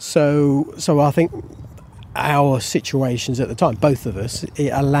 Yeah. So I think our situations at the time, both of us,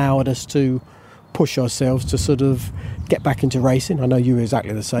 it allowed us to push ourselves to sort of get back into racing. I know you were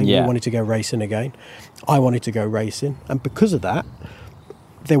exactly the same. Yeah. You wanted to go racing again. I wanted to go racing. And because of that,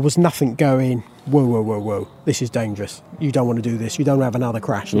 there was nothing going, whoa, this is dangerous. You don't want to do this. You don't want to have another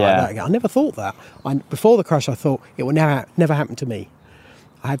crash like that again. I never thought that. Before the crash, I thought it will never happen to me.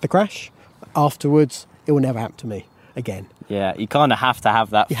 I had the crash. Afterwards, it will never happen to me again. Yeah, you kind of have to have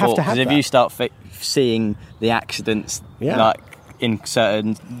that thought. Because if you start seeing the accidents, like in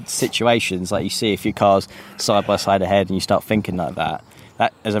certain situations, like you see a few cars side by side ahead and you start thinking like that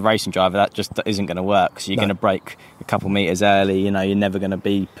as a racing driver, that just isn't going to work. So you're going to brake a couple metres early, you're never going to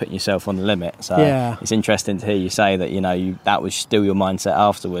be putting yourself on the limit. So it's interesting to hear you say that, that was still your mindset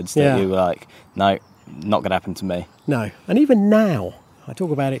afterwards, that you were like, no, not going to happen to me. No. And even now, I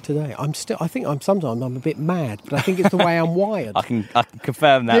talk about it today, sometimes I'm a bit mad, but I think it's the way I'm wired. I can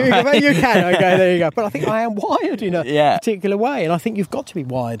confirm that. You can, okay, there you go. But I think I am wired in a particular way, and I think you've got to be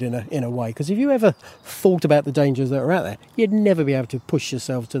wired in a way, because if you ever thought about the dangers that are out there, you'd never be able to push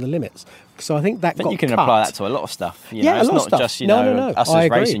yourself to the limits. So I think that got you can cut. apply that to a lot of stuff. It's a lot not of stuff. just No. us I as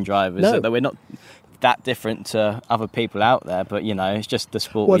agree. racing drivers, that we're not that different to other people out there, but it's just the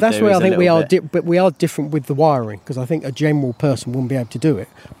sport. Well, that's where I think we are, but we are different with the wiring, because I think a general person wouldn't be able to do it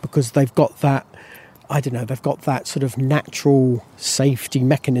because they've got that. I don't know. They've got that sort of natural safety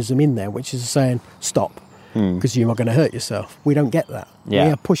mechanism in there, which is saying stop because you're not going to hurt yourself. We don't get that. Yeah.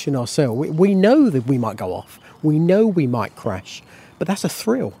 We are pushing ourselves. We know that we might go off. We know we might crash, but that's a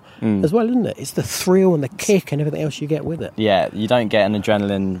thrill. As well, isn't it? It's the thrill and the kick and everything else you get with it. Yeah, you don't get an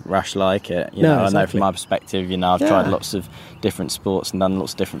adrenaline rush like it. No, I know exactly. from my perspective, I've tried lots of different sports and done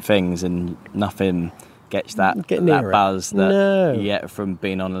lots of different things, and nothing gets that buzz that you get from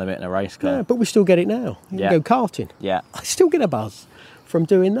being on a limit in a race car. No, but we still get it now. You can go karting. Yeah. I still get a buzz from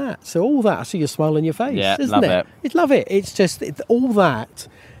doing that. So all that, I see your smile on your face, isn't love it? it. Love it. It's just, all that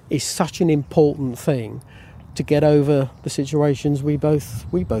is such an important thing to get over the situations we both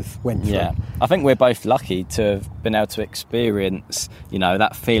went through. Yeah, I think we're both lucky to have been able to experience,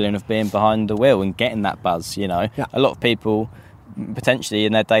 that feeling of being behind the wheel and getting that buzz. A lot of people potentially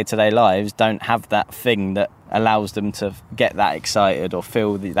in their day-to-day lives don't have that thing that allows them to get that excited or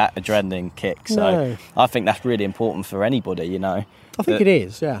feel that adrenaline kick. So I think that's really important for anybody. I think it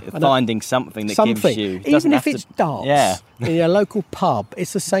is, yeah. Finding something that gives you... Even if it's darts Yeah. in your local pub,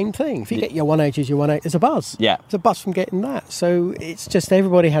 it's the same thing. If you get your 180s, there's a buzz. Yeah. There's a buzz from getting that. So it's just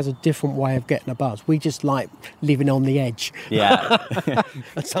everybody has a different way of getting a buzz. We just like living on the edge. Yeah.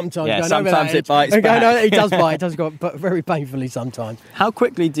 And sometimes it bites back. No, it does bite. It does go, but very painfully sometimes. How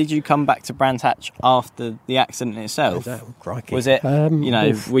quickly did you come back to Brands Hatch after the accident itself? Crikey. Was it,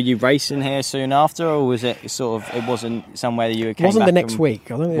 were you racing here soon after, or was it sort of, it wasn't somewhere that you came It wasn't back the next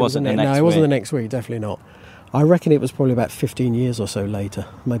week. I don't think it wasn't the next week, definitely not. I reckon it was probably about 15 years or so later,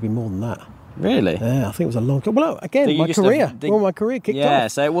 maybe more than that. Really? Yeah, I think it was a long time. Well, again, my career kicked off. Yeah,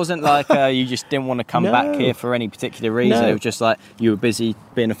 so it wasn't like you just didn't want to come back here for any particular reason. It was just like you were busy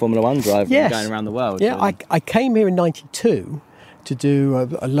being a Formula 1 driver and going around the world. Yeah, I came here in 92 to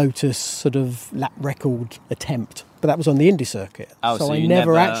do a Lotus sort of lap record attempt, but that was on the Indy circuit. So I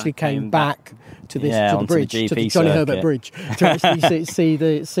never actually came back to this to the bridge, to the Johnny Herbert Bridge, to actually see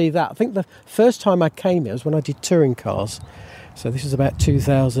that. I think the first time I came here was when I did touring cars. So this is about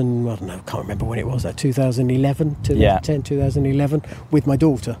 2000, I don't know, I can't remember when it was, 2011, 2010, 2011, with my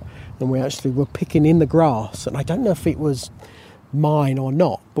daughter. And we actually were picking in the grass, and I don't know if it was mine or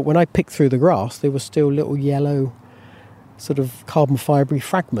not, but when I picked through the grass, there were still little yellow sort of carbon fibre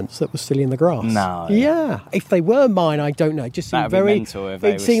fragments that were still in the grass. No. Yeah. If they were mine, I don't know. It just seemed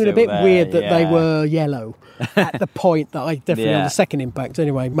it seemed a bit weird that they were yellow at the point that I definitely, on the second impact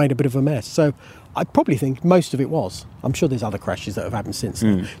anyway, made a bit of a mess. So I probably think most of it was. I'm sure there's other crashes that have happened since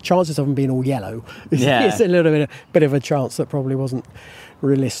then. Chances of them being all yellow, it's a little bit of a chance that probably wasn't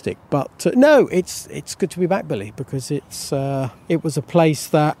realistic. But no, it's good to be back, Billy, because it was a place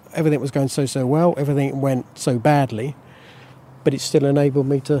that everything was going so well, everything went so badly, but it still enabled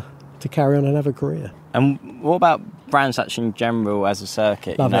me to carry on and have a career. And what about Brands Hatch in general as a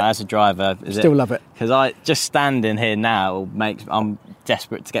circuit? Love it. As a driver, love it. Because I just standing here now I'm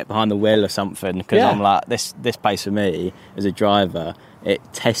desperate to get behind the wheel or something, because I'm like, this place for me as a driver, it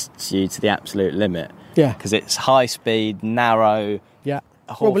tests you to the absolute limit. Yeah. Because it's high speed, narrow. Yeah.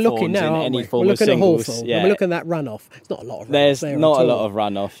 Well, we're looking Hawthorns now, in aren't any we? form We're of looking at singles. Hawthorn. Yeah. We're looking at that runoff. It's not a lot of runoff. There's there not at a lot all. of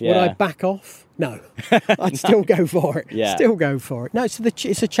runoff. Would I Yeah. back off? No. I'd still go for it. Yeah. Still go for it. No, it's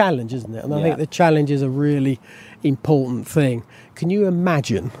a challenge, isn't it? And I Yeah. think the challenge is a really important thing. Can you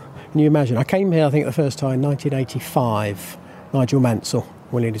imagine? I came here, I think, the first time, 1985. Nigel Mansell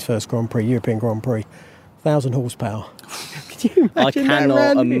winning his first Grand Prix, European Grand Prix. 1,000 horsepower. Can you I imagine that cannot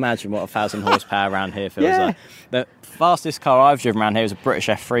around here? imagine what 1,000 horsepower around here feels Yeah. like. The fastest car I've driven around here was a British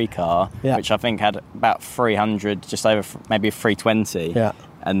F3 car, Yeah. which I think had about 300, just over maybe a 320. Yeah.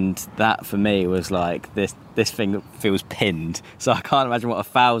 And that for me was like, this thing feels pinned. So I can't imagine what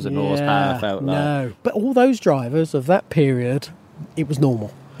 1,000 horsepower felt like. No, but all those drivers of that period, it was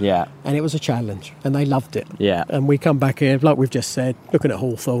normal. Yeah. And it was a challenge, and they loved it. Yeah. And we come back here, like we've just said, looking at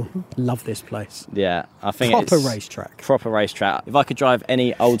Hawthorn, love this place. Yeah. I think Proper it's racetrack. Proper racetrack. If I could drive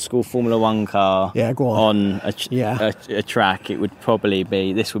any old school Formula One car Yeah, go on. a track, it would probably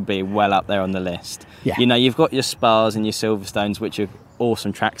be, this would be well up there on the list. Yeah. You know, you've got your Spas and your Silverstones, which are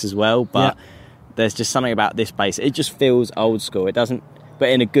awesome tracks as well, but there's just something about this place. It just feels old school. It doesn't, but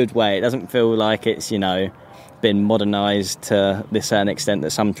in a good way. It doesn't feel like it's, you know, been modernised to this certain extent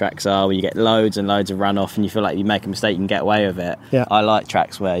that some tracks are, where you get loads and loads of runoff and you feel like you make a mistake, you can get away with it. Yeah. I like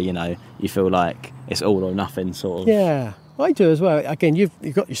tracks where, you know, you feel like it's all or nothing sort of. Yeah, I do as well. Again, you've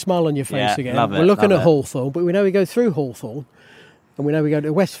got your smile on your face Yeah, again. love it, We're looking love at it. Hawthorn, but we know we go through Hawthorn, and we know we go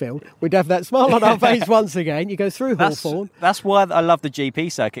to Westfield. We'd have that smile on our face once again. You go through Hawthorn. That's why I love the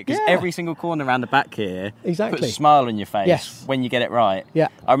GP circuit, because Yeah. every single corner around the back here Exactly. puts a smile on your face Yes. when you get it right. Yeah.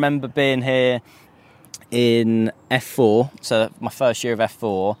 I remember being here in F4, so my first year of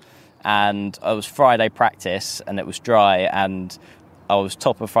F4, and I was Friday practice and it was dry, and I was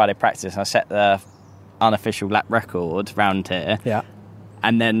top of Friday practice and I set the unofficial lap record round here. Yeah.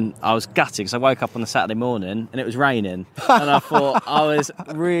 And then I was gutted because I woke up on the Saturday morning and it was raining. And I thought I was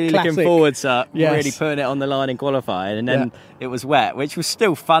really looking Classic. forward to Yes. really putting it on the line in qualifying. And then it was wet, which was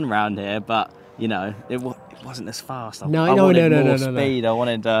still fun round here, but, you know, it wasn't as fast. I wanted more speed. I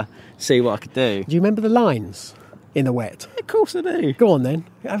wanted to see what I could do. Do you remember the lines in the wet? Of course I do. Go on then.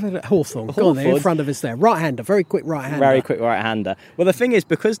 Have a Hawthorn. Go on there, in Hawthorn. front of us there. Right-hander, very quick right-hander. Very quick right-hander. Well, the thing is,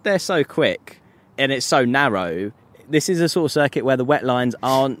 because they're so quick and it's so narrow, this is a sort of circuit where the wet lines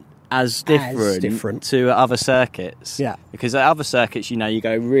aren't as different to other circuits. Yeah. Because at other circuits, you know, you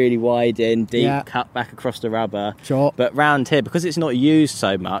go really wide in, deep, Yeah. cut back across the rubber. Sure. But round here, because it's not used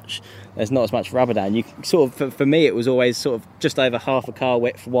so much, there's not as much rubber down. You sort of, for me, it was always sort of just over half a car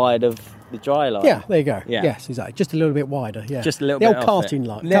width wide of the dry line. Yeah, there you go. Yeah. Yes, exactly. Just a little bit wider. Yeah. Just a little the bit old off karting it.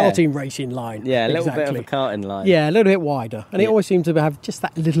 line, Yeah. karting racing line. Yeah, a little exactly. bit of a karting line. Yeah, a little bit wider, and it Yeah. always seems to have just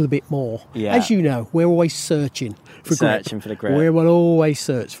that little bit more. Yeah. As you know, we're always searching for grip. Searching for the grip. We will always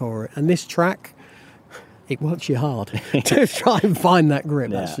search for it, and this track, it works you hard to try and find that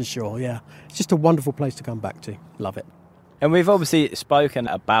grip. That's Yeah. for sure. Yeah, it's just a wonderful place to come back to. Love it. And we've obviously spoken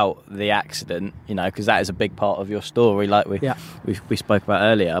about the accident, you know, because that is a big part of your story, like we spoke about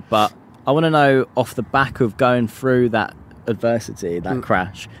earlier. But I want to know, off the back of going through that adversity, that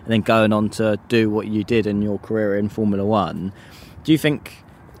crash, and then going on to do what you did in your career in Formula One, do you think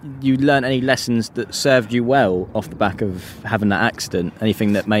you learned any lessons that served you well off the back of having that accident?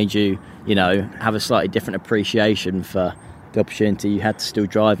 Anything that made you, you know, have a slightly different appreciation for the opportunity you had to still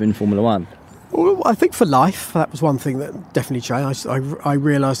drive in Formula One? Well, I think for life, that was one thing that definitely changed. I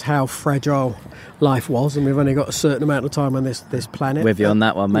realised how fragile life was, and we've only got a certain amount of time on this planet. With you on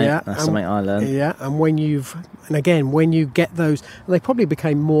that one, mate. Yeah, That's something I learned. Yeah, and when you get those, and they probably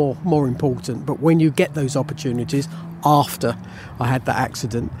became more important, but when you get those opportunities after I had that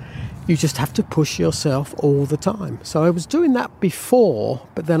accident, you just have to push yourself all the time. So I was doing that before,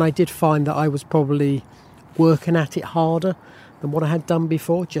 but then I did find that I was probably working at it harder than what I had done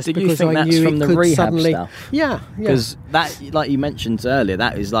before, just Did you because think I that's knew from it the could rehab suddenly. stuff? Yeah. Because that, like you mentioned earlier,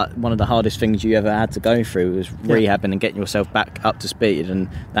 that is like one of the hardest things you ever had to go through, was rehabbing and getting yourself back up to speed. And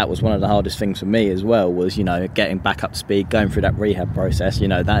that was one of the hardest things for me as well, was, you know, getting back up to speed, going through that rehab process. You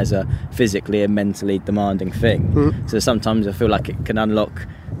know, that is a physically and mentally demanding thing. So sometimes I feel like it can unlock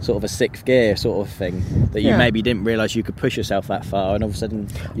sort of a sixth gear sort of thing that you maybe didn't realise you could push yourself that far, and all of a sudden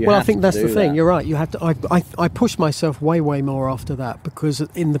you Well, I have think to that's do the thing. that. You're right. You have to. I pushed myself way more after that, because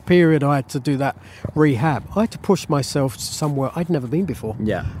in the period I had to do that rehab, I had to push myself somewhere I'd never been before.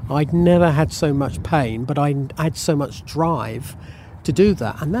 Yeah. I'd never had so much pain, but I had so much drive to do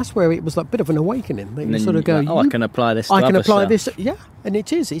that, and that's where it was like a bit of an awakening. That And you then sort of go, you're like, I can apply this to I can other apply stuff. this. Yeah, and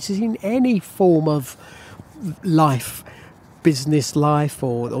it is. It's in any form of life. business life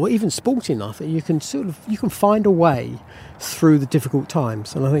or even sporting life, you can find a way through the difficult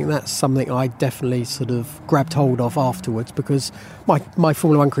times. And I think that's something I definitely sort of grabbed hold of afterwards, because my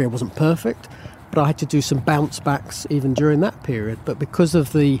Formula One career wasn't perfect, but I had to do some bounce backs even during that period. But because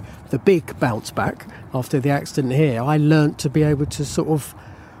of the big bounce back after the accident here, I learnt to be able to sort of,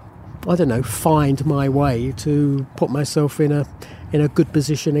 I don't know, find my way to put myself in a good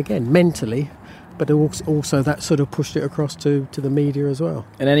position again, mentally. But also that sort of pushed it across to the media as well.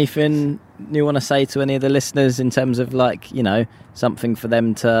 And anything you want to say to any of the listeners in terms of, like, you know, something for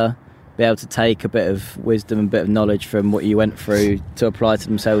them to be able to take a bit of wisdom and a bit of knowledge from what you went through to apply to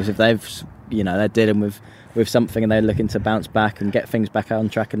themselves if they've, you know, they're dealing with something and they're looking to bounce back and get things back on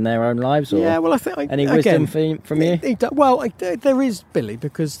track in their own lives? Or yeah, well, I think any wisdom from you? There is, Billy,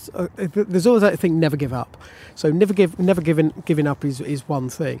 because there's always that thing: never give up. So never giving up is one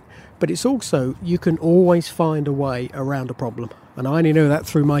thing, but it's also you can always find a way around a problem. And I only know that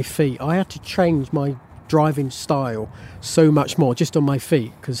through my feet. I had to change my driving style so much more just on my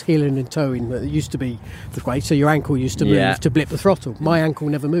feet, because heeling and towing used to be the way. So your ankle used to move to blip the throttle. My ankle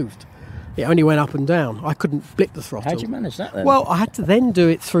never moved. It only went up and down. I couldn't blip the throttle. How did you manage that then? Well, I had to then do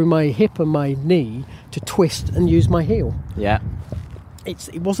it through my hip and my knee to twist and use my heel. Yeah.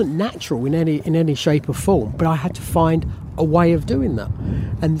 It wasn't natural in any shape or form, but I had to find a way of doing that.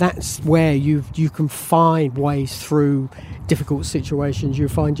 And that's where you can find ways through difficult situations you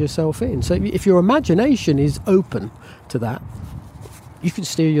find yourself in. So if your imagination is open to that, you can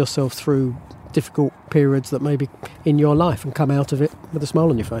steer yourself through difficult periods that may be in your life and come out of it with a smile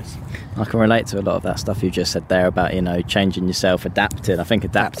on your face. I can relate to a lot of that stuff you just said there about, you know, changing yourself, adapting. I think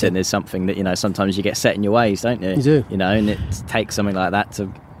adapting is something that, you know, sometimes you get set in your ways, don't you? You do. You know, and it takes something like that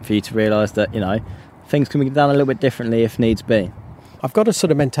for you to realise that, you know, things can be done a little bit differently if needs be. I've got a sort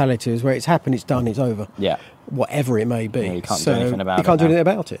of mentality is where it's happened, it's done, it's over. Yeah. Whatever it may be. Yeah, you can't do anything about it. You can't do anything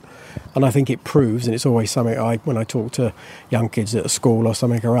about it. And I think it proves, and it's always something when I talk to young kids at a school or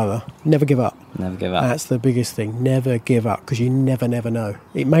something or other, never give up. Never give up. That's the biggest thing. Never give up, because you never know.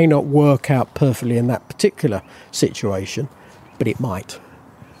 It may not work out perfectly in that particular situation, but it might.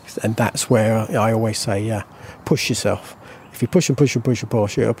 And that's where I always say, push yourself. If you push and push and push and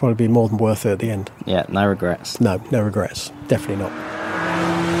push, it'll probably be more than worth it at the end. Yeah, no regrets. No regrets. Definitely not.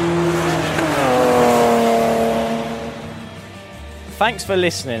 Thanks for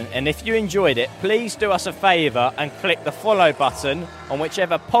listening, and if you enjoyed it, please do us a favour and click the follow button on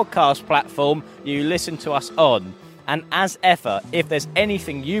whichever podcast platform you listen to us on. And as ever, if there's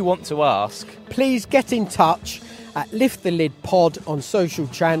anything you want to ask, please get in touch at Lift the Lid Pod on social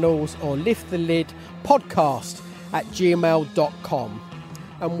channels or liftthelidpodcast@gmail.com.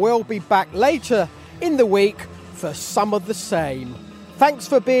 And we'll be back later in the week for some of the same. Thanks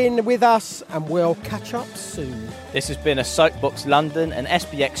for being with us, and we'll catch up soon. This has been a Soapbox London and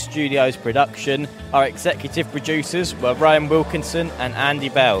SBX Studios production. Our executive producers were Ryan Wilkinson and Andy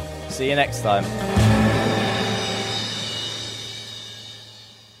Bell. See you next time.